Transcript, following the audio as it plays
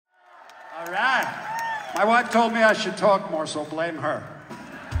All right. My wife told me I should talk more, so blame her.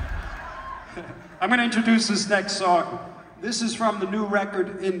 I'm going to introduce this next song. This is from the new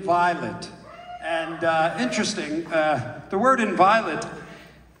record, Inviolate. And interesting, the word inviolate,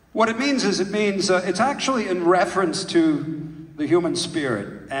 what it means is it's actually in reference to the human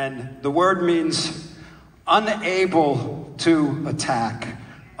spirit. And the word means unable to attack,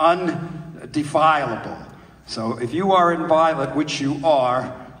 undefilable. So if you are inviolate, which you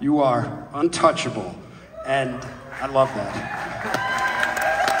are untouchable. And I love that.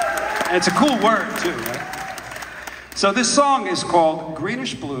 And it's a cool word too, right? So this song is called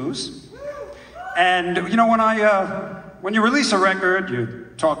Greenish Blues. And you know, when you release a record, you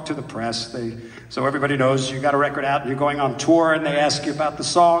talk to the press. So everybody knows you got a record out and you're going on tour, and they ask you about the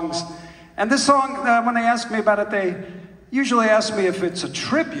songs. And this song, when they ask me about it, they usually ask me if it's a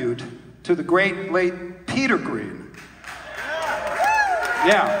tribute to the great late Peter Green.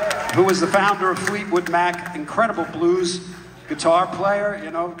 Yeah, who was the founder of Fleetwood Mac, incredible blues guitar player,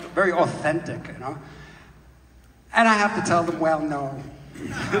 you know, very authentic, you know. And I have to tell them, well, no.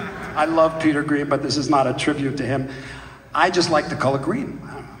 I love Peter Green, but this is not a tribute to him. I just like the color green.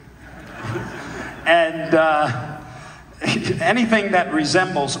 I don't know. And anything that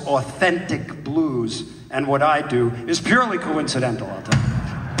resembles authentic blues and what I do is purely coincidental, I'll tell you.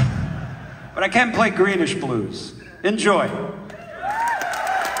 But I can play Greenish blues. Enjoy.